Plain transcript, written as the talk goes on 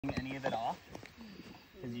any of it off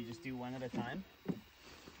because you just do one at a time.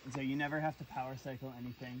 And so you never have to power cycle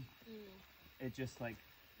anything. It just like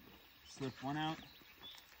slip one out,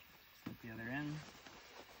 slip the other in,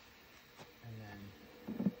 and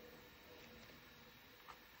then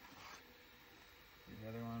do the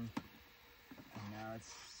other one. And now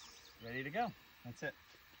it's ready to go. That's it.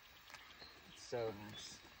 It's so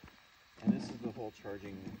nice. And this is the whole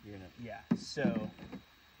charging unit. Yeah, so.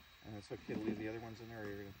 And it's okay to leave the other ones in there, or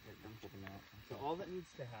you're going to pull them out? So all that needs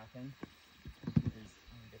to happen is, let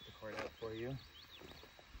me get the cord out for you,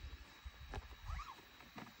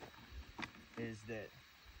 is that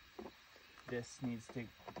this needs to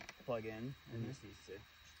plug in and this needs to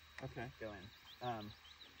go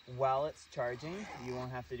in. While it's charging, you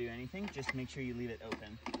won't have to do anything. Just make sure you leave it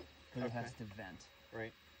open because it has to vent.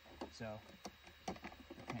 Right. So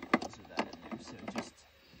I can't close with that in there. So just.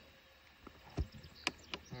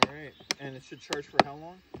 All right. And it should charge for how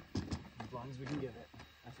long? As long as we can give it.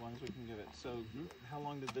 As long as we can give it. So how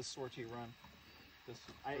long did this sortie run?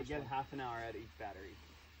 I get half an hour out of each battery.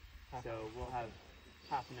 So we'll have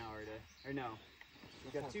half an hour to, or no,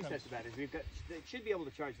 we've got two sets of batteries. It should be able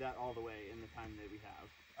to charge that all the way in the time that we have.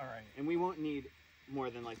 All right. And we won't need more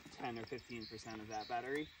than like 10 or 15% of that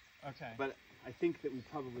battery. Okay. But I think that we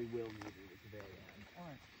probably will need it at the very end. All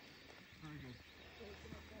right. Very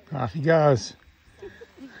good. Off he goes.